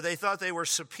arrogance where they thought they were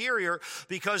superior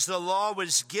because the law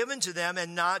was given to them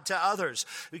and not to others.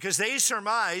 Because they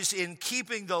surmised in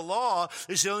keeping the law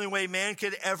is the only way man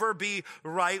could ever be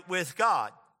right with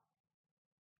God.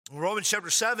 In Romans chapter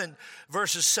 7,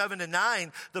 verses 7 and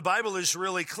 9, the Bible is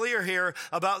really clear here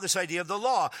about this idea of the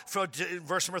law.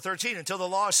 Verse number 13, until the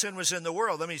law, sin was in the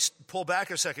world. Let me pull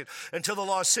back a second. Until the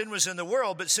law, sin was in the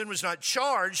world, but sin was not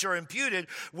charged or imputed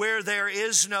where there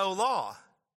is no law.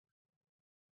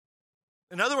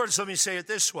 In other words, let me say it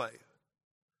this way.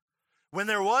 When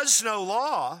there was no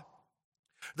law,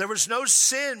 there was no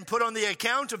sin put on the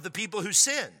account of the people who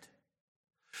sinned.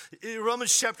 In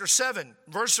Romans chapter 7,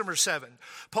 verse number 7,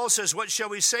 Paul says, what shall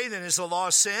we say then? Is the law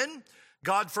sin?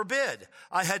 God forbid.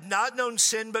 I had not known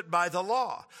sin but by the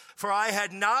law. For I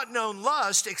had not known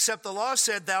lust except the law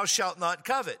said, thou shalt not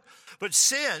covet. But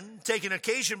sin, taking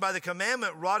occasion by the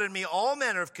commandment, wrought in me all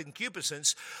manner of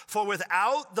concupiscence. For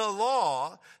without the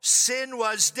law, sin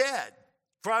was dead.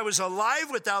 For I was alive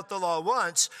without the law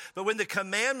once, but when the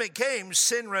commandment came,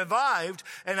 sin revived,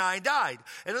 and I died.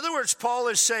 In other words, Paul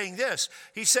is saying this.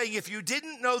 He's saying if you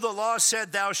didn't know the law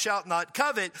said thou shalt not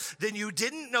covet, then you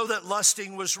didn't know that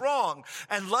lusting was wrong.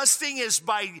 And lusting is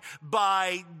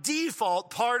by default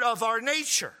part of our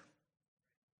nature.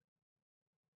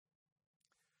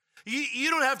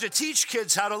 You don't have to teach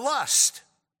kids how to lust.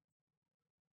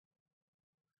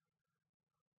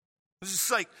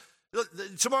 It's like,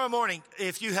 tomorrow morning,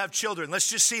 if you have children, let's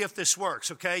just see if this works,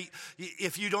 okay?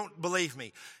 If you don't believe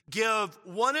me, give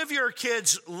one of your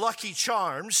kids Lucky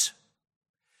Charms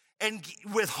and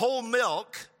with whole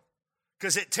milk,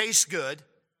 because it tastes good.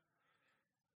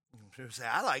 People say,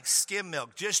 I like skim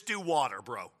milk. Just do water,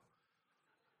 bro.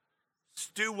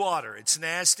 Just do water. It's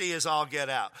nasty as all get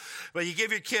out. But you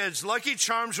give your kids Lucky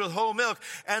Charms with whole milk,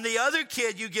 and the other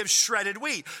kid you give shredded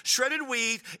wheat. Shredded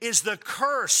wheat is the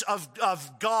curse of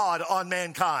God on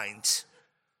mankind.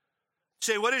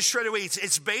 Say, what is shredded wheat?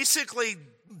 It's basically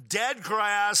dead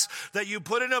grass that you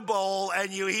put in a bowl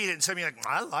and you eat it. And some of you are like,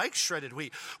 I like shredded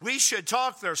wheat. We should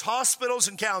talk. There's hospitals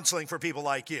and counseling for people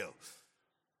like you.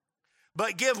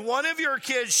 But give one of your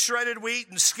kids shredded wheat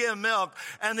and skim milk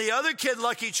and the other kid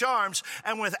Lucky Charms,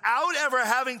 and without ever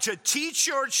having to teach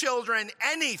your children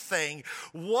anything,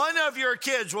 one of your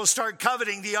kids will start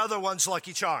coveting the other one's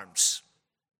Lucky Charms.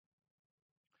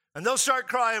 And they'll start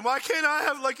crying, why can't I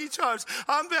have Lucky Charms?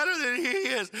 I'm better than he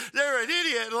is. They're an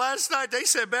idiot. And last night they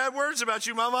said bad words about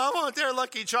you, Mama. I want their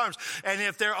Lucky Charms. And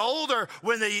if they're older,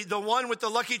 when the one with the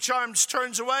Lucky Charms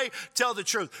turns away, tell the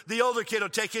truth. The older kid will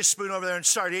take his spoon over there and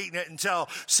start eating it until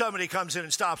somebody comes in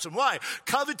and stops him. Why?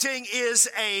 Coveting is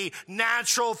a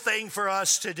natural thing for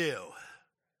us to do.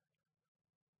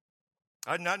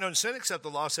 I've not known sin except the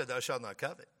law said, thou shalt not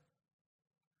covet.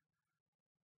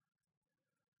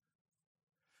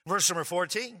 Verse number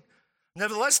 14.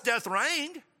 Nevertheless, death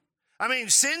reigned. I mean,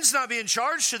 sin's not being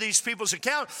charged to these people's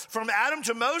account. From Adam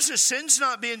to Moses, sin's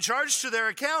not being charged to their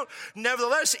account.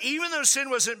 Nevertheless, even though sin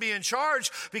wasn't being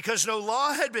charged because no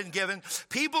law had been given,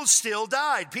 people still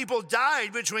died. People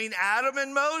died between Adam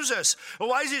and Moses. Well,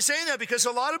 why is he saying that? Because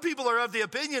a lot of people are of the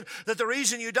opinion that the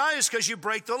reason you die is because you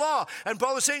break the law. And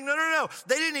Paul is saying, no.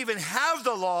 They didn't even have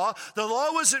the law. The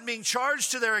law wasn't being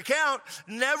charged to their account.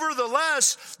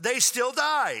 Nevertheless, they still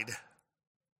died.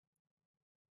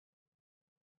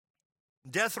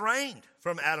 Death reigned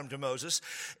from Adam to Moses,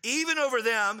 even over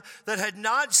them that had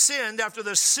not sinned after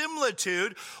the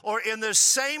similitude or in the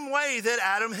same way that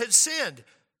Adam had sinned.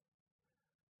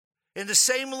 In the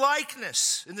same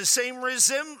likeness, in the same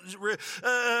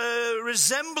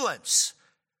resemblance.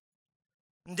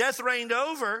 Death reigned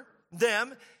over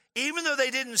them, even though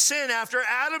they didn't sin after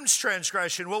Adam's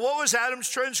transgression. Well, what was Adam's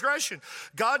transgression?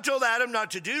 God told Adam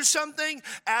not to do something.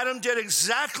 Adam did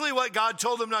exactly what God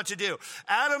told him not to do.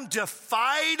 Adam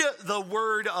defied the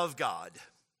word of God.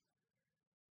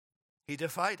 He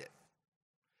defied it.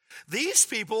 These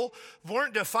people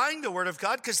weren't defying the word of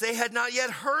God because they had not yet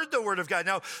heard the word of God.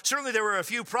 Now, certainly there were a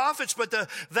few prophets, but the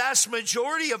vast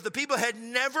majority of the people had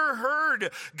never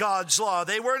heard God's law.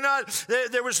 There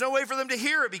was no way for them to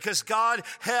hear it because God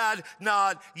had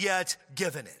not yet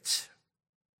given it.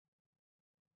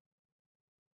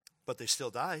 But they still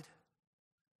died.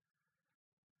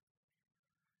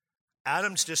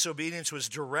 Adam's disobedience was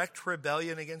direct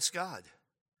rebellion against God.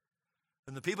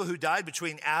 And the people who died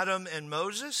between Adam and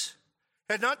Moses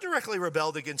had not directly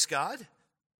rebelled against God.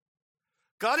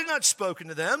 God had not spoken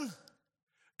to them.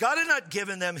 God had not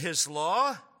given them his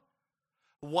law.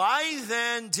 Why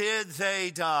then did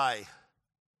they die?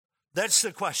 That's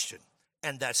the question,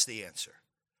 and that's the answer.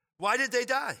 Why did they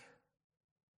die?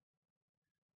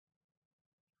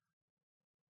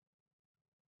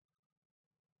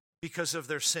 Because of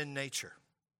their sin nature.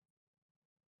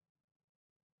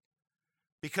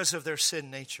 Because of their sin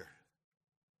nature.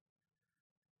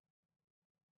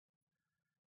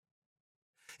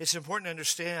 It's important to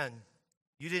understand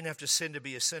you didn't have to sin to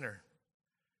be a sinner.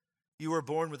 You were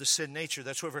born with a sin nature.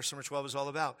 That's what verse number 12 is all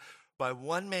about. By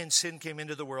one man sin came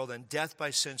into the world, and death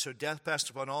by sin. So death passed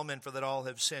upon all men, for that all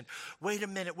have sinned. Wait a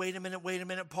minute,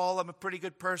 Paul. I'm a pretty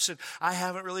good person. I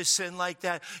haven't really sinned like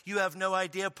that. You have no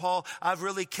idea, Paul. I've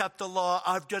really kept the law.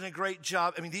 I've done a great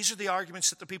job. I mean, these are the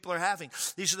arguments that the people are having.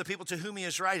 These are the people to whom he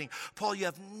is writing. Paul, you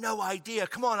have no idea.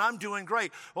 Come on, I'm doing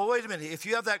great. Well, wait a minute. If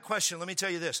you have that question, let me tell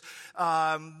you this.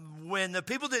 When the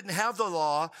people didn't have the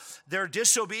law, their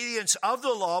disobedience of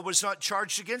the law was not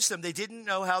charged against them. They didn't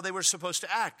know how they were supposed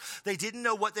to act. They didn't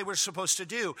know what they were supposed to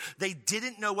do. They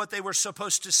didn't know what they were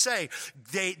supposed to say.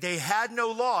 They had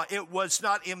no law. It was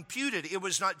not imputed. It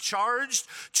was not charged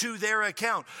to their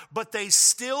account. But they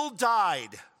still died.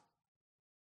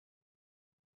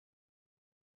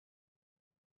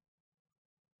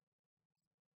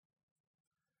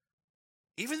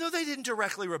 Even though they didn't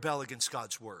directly rebel against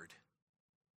God's word.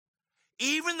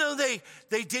 Even though they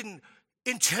didn't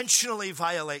intentionally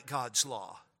violate God's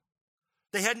law.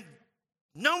 They hadn't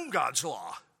known God's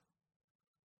law.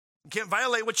 You can't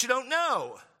violate what you don't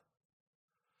know.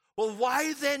 Well,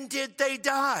 why then did they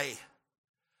die?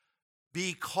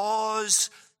 Because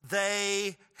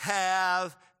they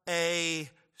have a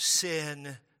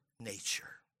sin nature.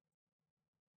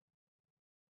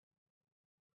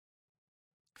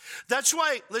 That's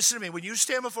why, listen to me, when you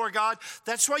stand before God,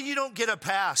 that's why you don't get a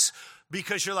pass.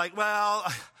 Because you're like, well,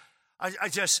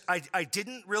 I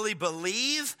didn't really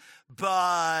believe,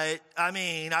 but I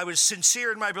mean, I was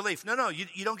sincere in my belief. No,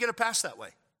 you don't get a pass that way.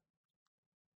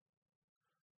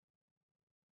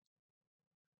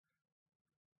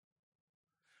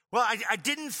 Well, I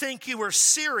didn't think you were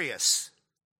serious.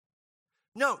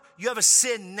 No, you have a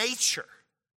sin nature.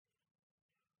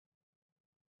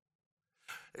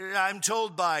 I'm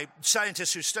told by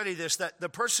scientists who study this that the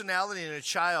personality in a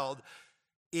child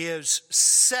is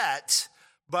set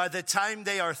by the time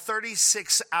they are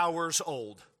 36 hours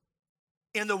old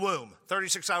in the womb.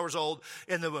 36 hours old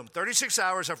in the womb. 36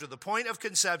 hours after the point of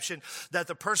conception that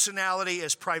the personality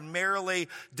is primarily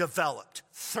developed.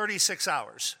 36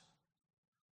 hours.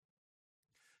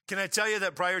 Can I tell you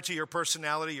that prior to your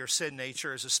personality, your sin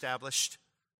nature is established?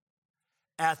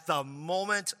 At the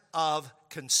moment of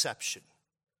conception.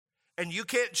 And you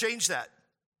can't change that.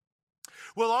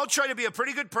 Well, I'll try to be a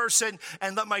pretty good person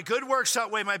and let my good works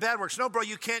outweigh my bad works. No, bro,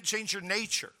 you can't change your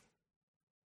nature.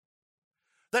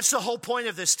 That's the whole point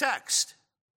of this text.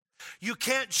 You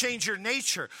can't change your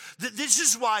nature. This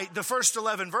is why the first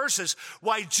 11 verses,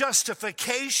 why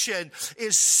justification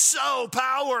is so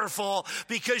powerful,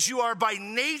 because you are by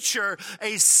nature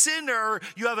a sinner.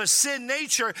 You have a sin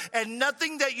nature, and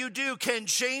nothing that you do can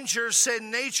change your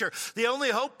sin nature. The only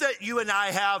hope that you and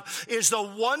I have is the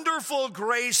wonderful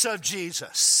grace of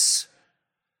Jesus.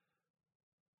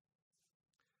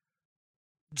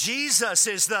 Jesus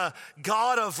is the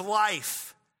God of life.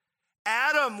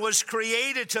 Adam was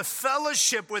created to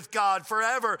fellowship with God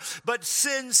forever, but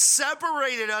sin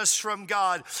separated us from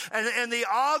God. And the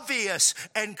obvious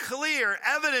and clear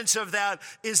evidence of that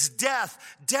is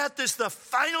death. Death is the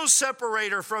final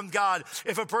separator from God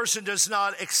if a person does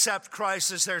not accept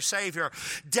Christ as their Savior.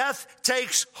 Death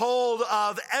takes hold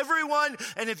of everyone,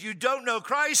 and if you don't know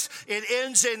Christ, it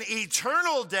ends in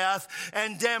eternal death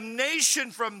and damnation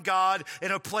from God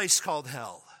in a place called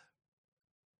hell.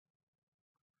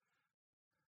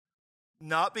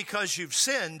 Not because you've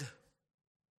sinned,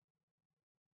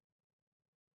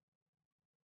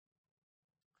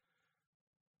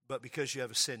 but because you have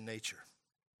a sin nature.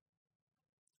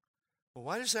 Well,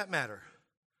 why does that matter?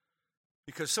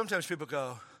 Because sometimes people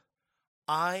go,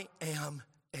 I am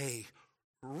a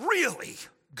really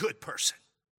good person.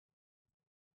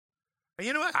 And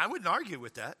you know what? I wouldn't argue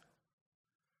with that.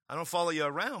 I don't follow you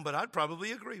around, but I'd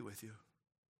probably agree with you.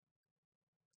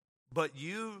 But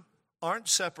you aren't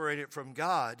separated from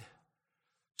God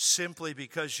simply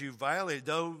because you violated,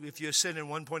 though if you sin in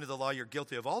one point of the law, you're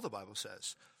guilty of all, the Bible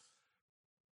says.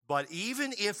 But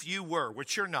even if you were,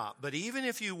 which you're not, but even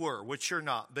if you were, which you're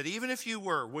not, but even if you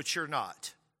were, which you're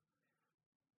not,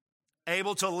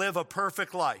 able to live a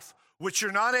perfect life, which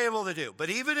you're not able to do, but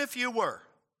even if you were,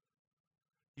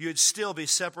 you'd still be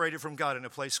separated from God in a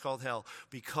place called hell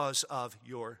because of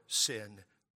your sin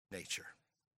nature.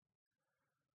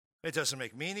 It doesn't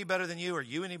make me any better than you or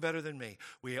you any better than me.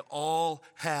 We all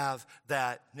have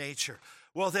that nature.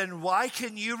 Well, then why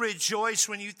can you rejoice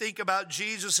when you think about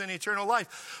Jesus and eternal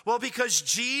life? Well, because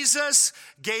Jesus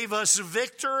gave us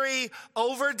victory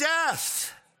over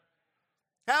death.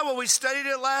 Yeah, well, we studied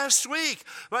it last week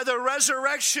by the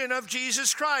resurrection of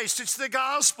Jesus Christ. It's the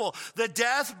gospel, the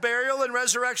death, burial, and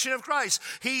resurrection of Christ.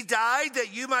 He died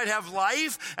that you might have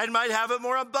life and might have it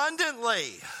more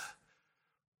abundantly.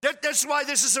 That's why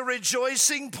this is a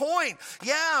rejoicing point.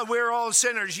 Yeah, we're all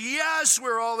sinners. Yes,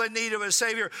 we're all in need of a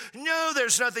Savior. No,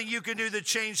 there's nothing you can do to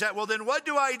change that. Well, then what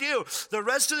do I do? The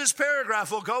rest of this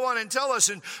paragraph will go on and tell us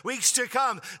in weeks to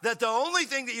come that the only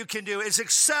thing that you can do is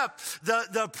accept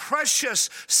the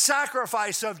precious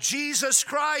sacrifice of Jesus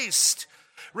Christ.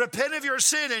 Repent of your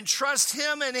sin and trust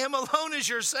Him and Him alone as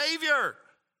your Savior.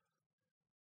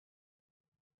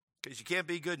 Because you can't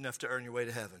be good enough to earn your way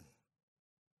to heaven.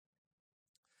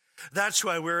 That's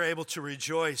why we're able to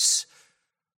rejoice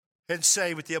and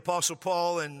say with the Apostle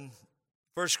Paul in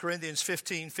 1 Corinthians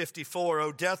 15:54,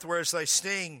 O death, where is thy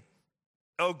sting?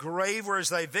 O grave, where is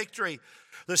thy victory?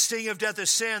 The sting of death is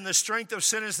sin, the strength of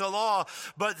sin is the law.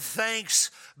 But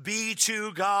thanks be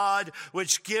to God,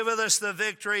 which giveth us the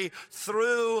victory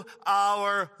through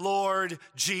our Lord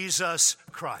Jesus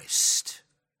Christ.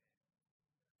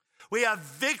 We have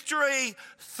victory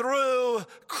through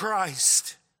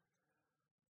Christ.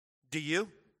 Do you?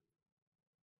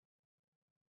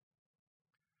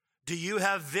 Do you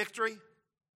have victory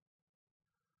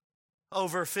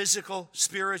over physical,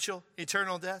 spiritual,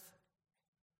 eternal death?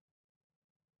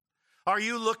 Are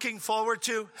you looking forward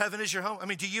to heaven as your home? I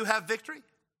mean, do you have victory?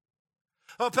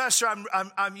 Oh, Pastor,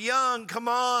 I'm young. Come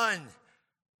on.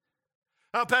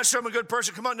 Oh, Pastor, I'm a good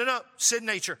person. Come on. No. Sin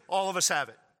nature. All of us have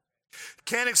it.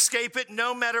 Can't escape it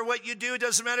no matter what you do. It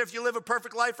doesn't matter if you live a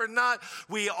perfect life or not.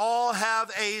 We all have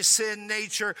a sin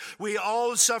nature. We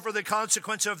all suffer the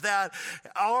consequence of that.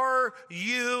 Are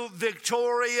you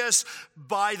victorious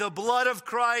by the blood of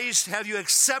Christ? Have you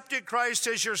accepted Christ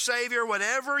as your Savior?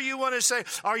 Whatever you want to say.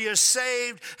 Are you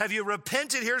saved? Have you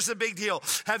repented? Here's the big deal.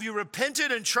 Have you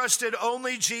repented and trusted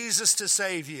only Jesus to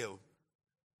save you?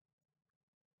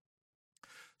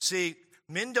 See,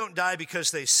 men don't die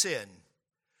because they sin.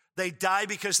 They die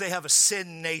because they have a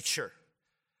sin nature.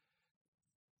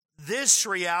 This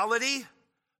reality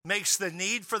makes the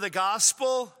need for the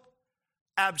gospel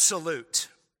absolute.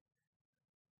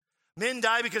 Men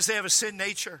die because they have a sin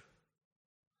nature.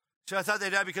 So I thought they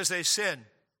died because they sin.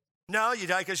 No, you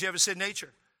die because you have a sin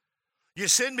nature. You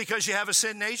sin because you have a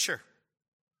sin nature.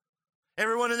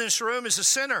 Everyone in this room is a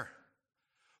sinner.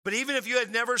 But even if you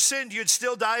had never sinned, you'd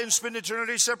still die and spend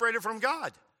eternity separated from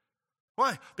God.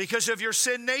 Why? Because of your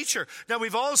sin nature. Now,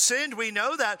 we've all sinned, we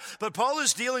know that, but Paul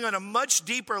is dealing on a much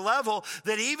deeper level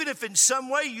that even if in some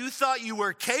way you thought you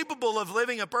were capable of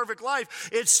living a perfect life,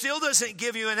 it still doesn't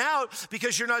give you an out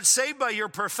because you're not saved by your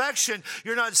perfection.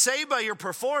 You're not saved by your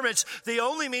performance. The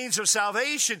only means of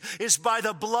salvation is by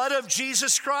the blood of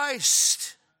Jesus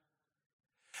Christ.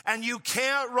 And you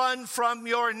can't run from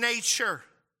your nature,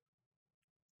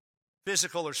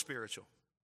 physical or spiritual.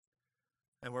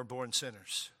 And we're born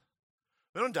sinners.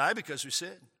 We don't die because we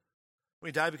sin.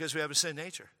 We die because we have a sin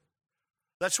nature.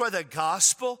 That's why the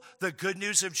gospel, the good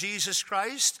news of Jesus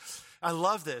Christ, I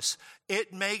love this.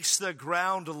 It makes the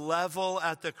ground level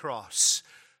at the cross.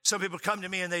 Some people come to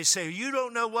me and they say, you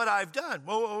don't know what I've done.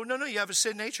 Well, no, you have a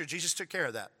sin nature. Jesus took care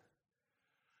of that.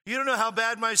 You don't know how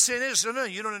bad my sin is. No,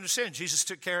 you don't understand. Jesus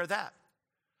took care of that.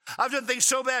 I've done things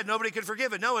so bad nobody could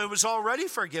forgive it. No, it was already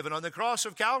forgiven on the cross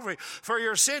of Calvary for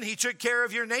your sin. He took care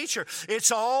of your nature.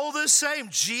 It's all the same.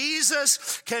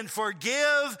 Jesus can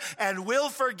forgive and will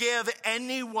forgive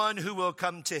anyone who will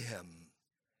come to him.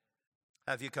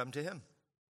 Have you come to him?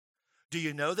 Do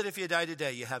you know that if you die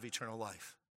today, you have eternal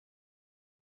life?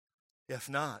 If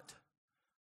not,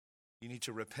 you need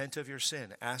to repent of your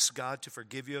sin. Ask God to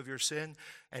forgive you of your sin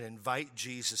and invite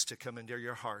Jesus to come into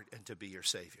your heart and to be your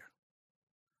Savior.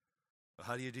 Well,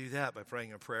 how do you do that? By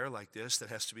praying a prayer like this that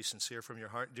has to be sincere from your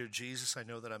heart. Dear Jesus, I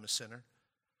know that I'm a sinner.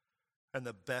 And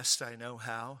the best I know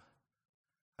how,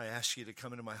 I ask you to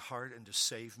come into my heart and to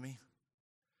save me.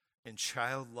 In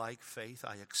childlike faith,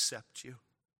 I accept you.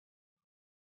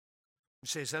 You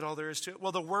say, is that all there is to it?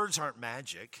 Well, the words aren't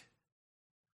magic.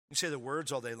 You say the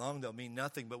words all day long, they'll mean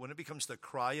nothing. But when it becomes the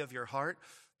cry of your heart,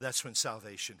 that's when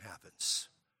salvation happens.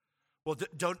 Well,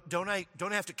 don't I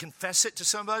have to confess it to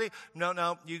somebody?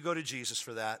 No, you go to Jesus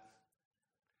for that.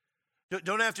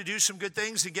 Don't I have to do some good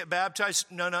things and get baptized?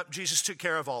 No, Jesus took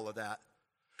care of all of that.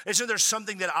 Isn't there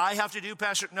something that I have to do,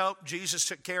 Pastor? No, Jesus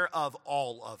took care of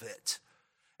all of it.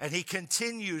 And he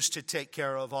continues to take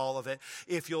care of all of it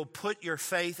if you'll put your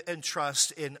faith and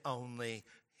trust in only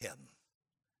him.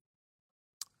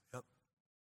 Yep.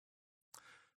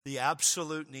 The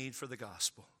absolute need for the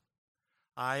gospel.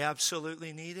 I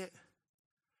absolutely need it,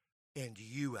 and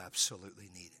you absolutely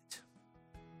need it.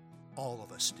 All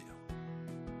of us do,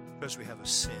 because we have a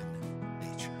sin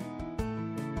nature.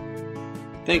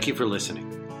 Thank you for listening.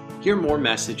 Hear more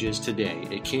messages today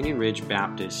at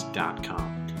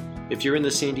CanyonRidgeBaptist.com. If you're in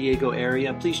the San Diego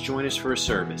area, please join us for a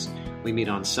service. We meet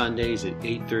on Sundays at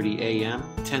 8:30 a.m.,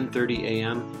 10:30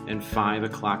 a.m., and 5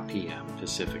 o'clock p.m.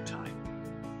 Pacific Time.